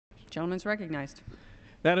Gentleman's recognized.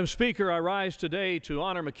 Madam Speaker, I rise today to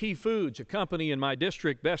honor McKee Foods, a company in my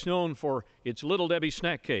district best known for its Little Debbie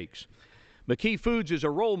snack cakes. McKee Foods is a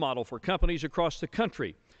role model for companies across the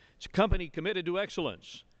country. It's a company committed to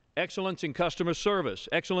excellence. Excellence in customer service,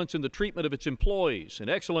 excellence in the treatment of its employees, and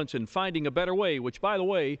excellence in finding a better way, which, by the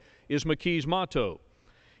way, is McKee's motto.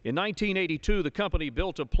 In 1982, the company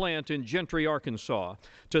built a plant in Gentry, Arkansas.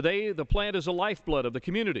 Today, the plant is the lifeblood of the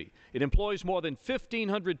community. It employs more than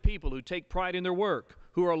 1,500 people who take pride in their work,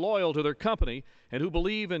 who are loyal to their company, and who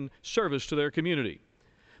believe in service to their community.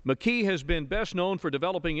 McKee has been best known for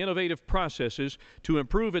developing innovative processes to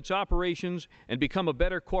improve its operations and become a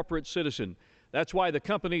better corporate citizen. That's why the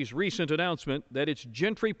company's recent announcement that its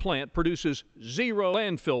Gentry plant produces zero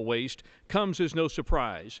landfill waste comes as no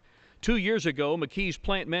surprise. 2 years ago, McKee's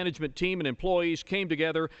plant management team and employees came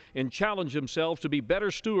together and challenged themselves to be better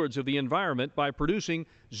stewards of the environment by producing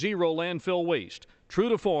zero landfill waste. True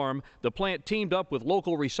to form, the plant teamed up with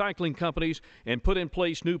local recycling companies and put in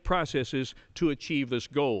place new processes to achieve this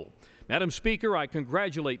goal. Madam Speaker, I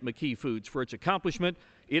congratulate McKee Foods for its accomplishment.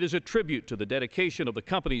 It is a tribute to the dedication of the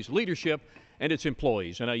company's leadership and its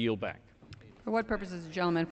employees, and I yield back. For what purposes, the gentleman